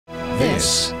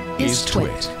This is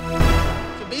TWiT.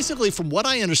 So basically, from what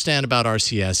I understand about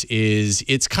RCS is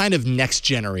it's kind of next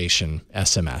generation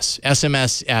SMS.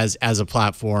 SMS as a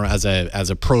platform, as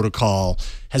a protocol,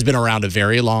 has been around a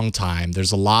very long time.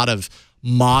 There's a lot of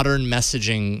modern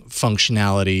messaging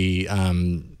functionality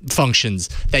functions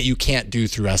that you can't do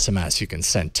through SMS. You can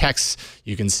send texts,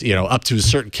 you can, up to a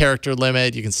certain character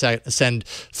limit, you can send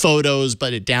photos,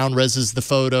 but it down reses the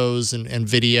photos and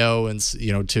video and,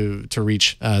 to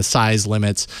reach size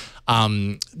limits.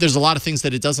 There's a lot of things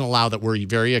that it doesn't allow that we're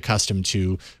very accustomed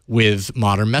to with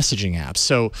modern messaging apps.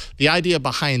 So the idea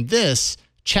behind this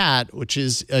chat, which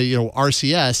is,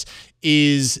 RCS,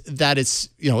 is that it's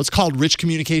called Rich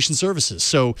Communication Services.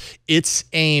 So its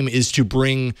aim is to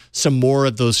bring some more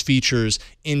of those features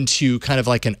into kind of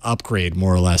like an upgrade,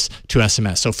 more or less, to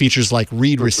SMS. So features like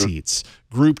read receipts,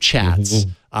 group chats,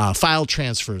 file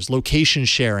transfers, location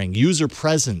sharing, user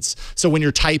presence. So when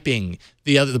you're typing,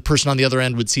 the person on the other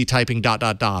end would see typing ...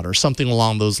 or something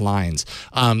along those lines.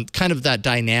 Kind of that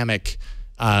dynamic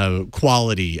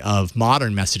quality of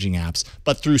modern messaging apps,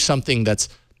 but through something that's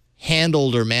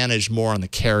handled or managed more on the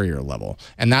carrier level.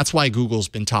 And that's why Google's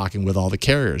been talking with all the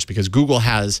carriers, because Google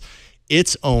has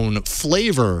its own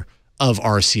flavor of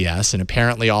RCS, and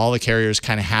apparently all the carriers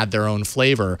kind of had their own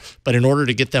flavor. But in order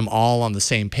to get them all on the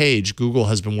same page, Google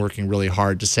has been working really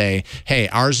hard to say, hey,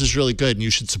 ours is really good and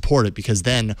you should support it, because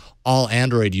then all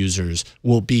Android users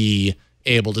will be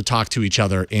able to talk to each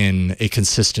other in a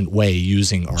consistent way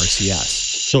using RCS.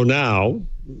 So now,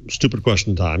 stupid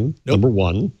question time. Nope. Number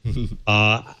one.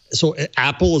 So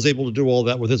Apple is able to do all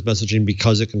that with its messaging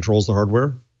because it controls the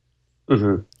hardware?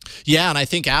 Yeah, and I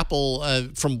think Apple,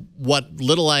 from what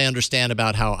little I understand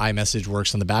about how iMessage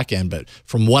works on the back end, but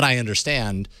from what I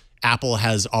understand, Apple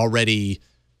has already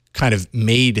kind of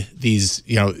made these,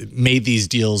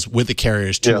 deals with the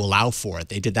carriers to allow for it.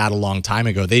 They did that a long time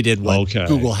ago. They did what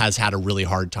Google has had a really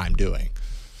hard time doing.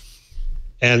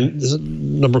 And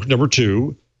number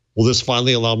two, will this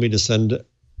finally allow me to send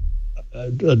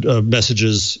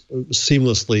messages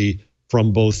seamlessly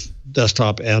from both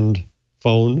desktop and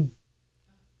phone?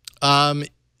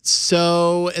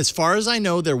 So as far as I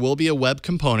know, there will be a web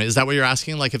component. Is that what you're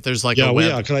asking? Like if there's like a web?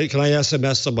 Yeah. Can I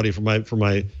SMS somebody from my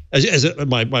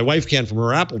wife can from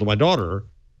her Apple to my daughter?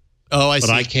 Oh, I see.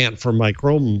 But I can't from my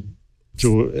Chrome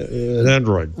to an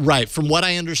Android. Right. From what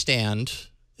I understand,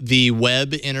 the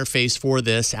web interface for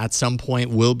this at some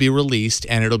point will be released,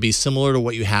 and it'll be similar to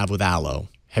what you have with Allo.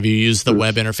 Have you used the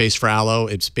web interface for Allo?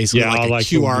 It's basically like a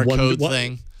QR code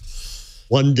thing.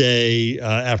 One day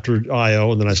after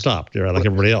I/O, and then I stopped. Like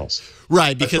everybody else.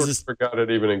 Right, because I forgot it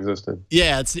even existed.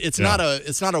 Yeah, it's not a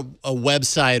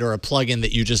website or a plugin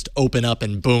that you just open up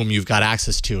and boom, you've got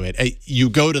access to it. You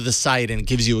go to the site and it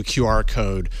gives you a QR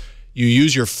code. You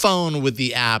use your phone with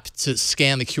the app to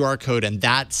scan the QR code, and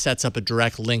that sets up a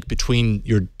direct link between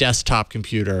your desktop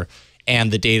computer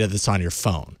and the data that's on your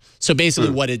phone. So basically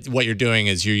what you're doing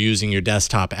is you're using your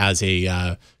desktop as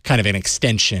a kind of an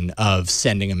extension of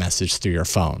sending a message through your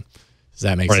phone. Does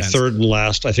that make sense? Third and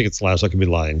last, I think it's last, I could be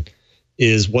lying,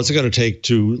 is what's it going to take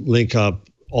to link up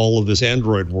all of this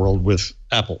Android world with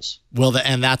Apple's? Well,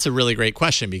 and that's a really great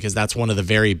question, because that's one of the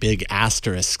very big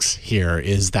asterisks here,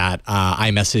 is that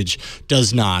iMessage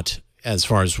does not, as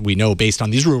far as we know, based on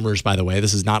these rumors, by the way,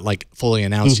 this is not like fully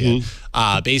announced yet.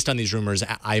 Based on these rumors,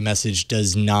 iMessage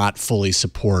does not fully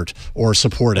support or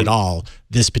support at all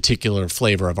this particular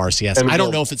flavor of RCS. And I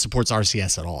don't know if it supports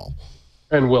RCS at all.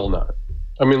 And will not.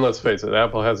 I mean, let's face it,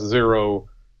 Apple has zero,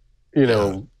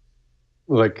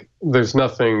 like there's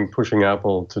nothing pushing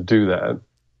Apple to do that.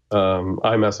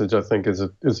 iMessage, I think,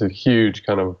 is a huge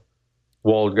kind of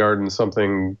walled garden,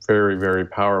 something very, very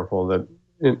powerful that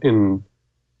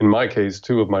in my case,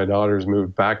 two of my daughters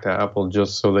moved back to Apple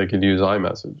just so they could use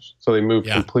iMessage. So they moved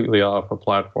completely off a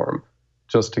platform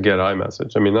just to get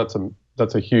iMessage. I mean,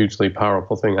 that's a hugely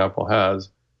powerful thing Apple has.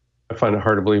 I find it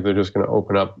hard to believe they're just going to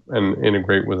open up and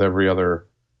integrate with every other,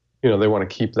 they want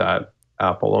to keep that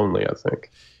Apple only, I think.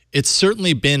 It's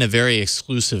certainly been a very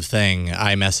exclusive thing,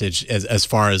 iMessage, as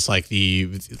far as like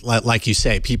you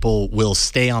say, people will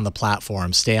stay on the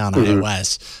platform, stay on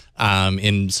iOS.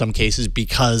 In some cases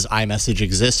because iMessage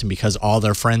exists and because all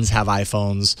their friends have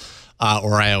iPhones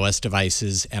or iOS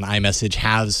devices, and iMessage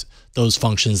has those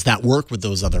functions that work with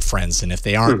those other friends. And if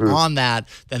they aren't on that,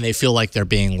 then they feel like they're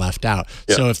being left out.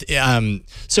 Yeah.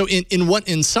 So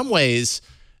in some ways,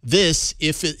 this,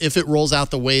 if it rolls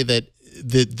out the way that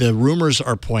the rumors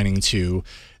are pointing to,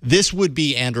 this would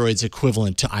be Android's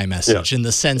equivalent to iMessage in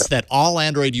the sense that all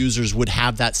Android users would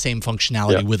have that same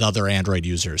functionality with other Android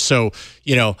users. So,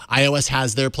 iOS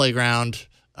has their playground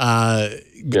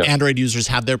Android users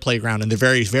have their playground, and they're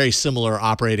very, very similar,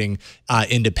 operating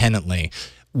independently.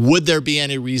 Would there be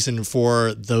any reason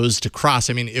for those to cross?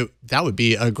 I mean, that would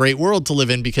be a great world to live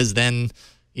in, because then,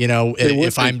 you know,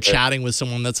 if I'm chatting with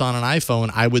someone that's on an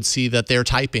iPhone, I would see that they're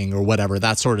typing or whatever,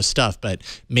 that sort of stuff. But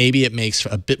maybe it makes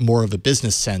a bit more of a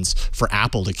business sense for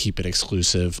Apple to keep it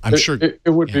exclusive. I'm sure it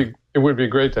would be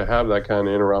great to have that kind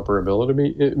of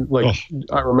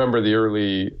interoperability. I remember the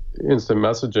early instant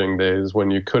messaging days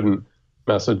when you couldn't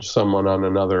message someone on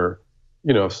another.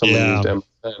 You know, if someone used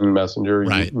MSN Messenger,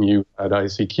 you had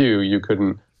ICQ, you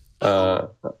couldn't,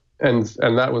 and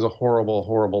that was a horrible,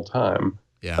 horrible time.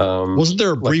 Yeah. Wasn't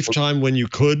there a brief time when you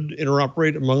could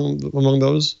interoperate among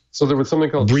those? So there was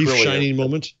something called brief Trillian. shining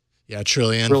moment. Yeah,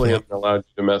 Trillian. Trillian allowed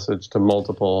you to message to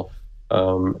multiple,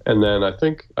 and then I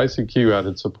think ICQ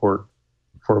added support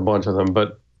for a bunch of them,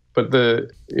 but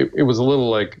it was a little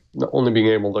like only being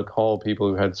able to call people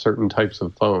who had certain types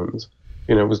of phones.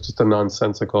 You know, it was just a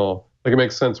nonsensical. Like, it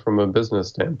makes sense from a business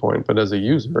standpoint, but as a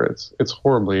user, it's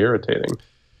horribly irritating.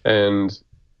 And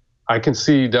I can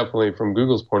see definitely from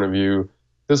Google's point of view,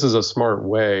 this is a smart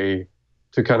way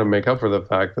to kind of make up for the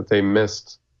fact that they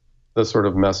missed the sort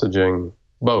of messaging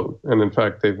boat. And in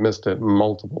fact, they've missed it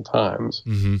multiple times.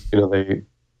 Mm-hmm. You know,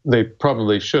 they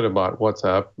probably should have bought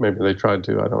WhatsApp. Maybe they tried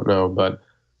to, I don't know. But,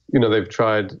 you know, they've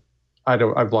tried,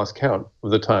 I've lost count of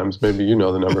the times. Maybe you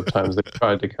know the number of times they've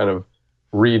tried to kind of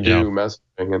redo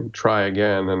messaging and try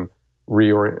again and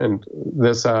reorient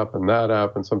this app and that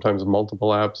app, and sometimes multiple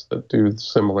apps that do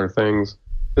similar things.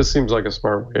 This seems like a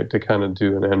smart way to kind of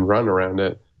do an end run around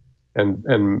it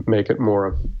and make it more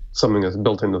of something that's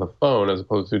built into the phone as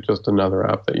opposed to just another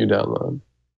app that you download.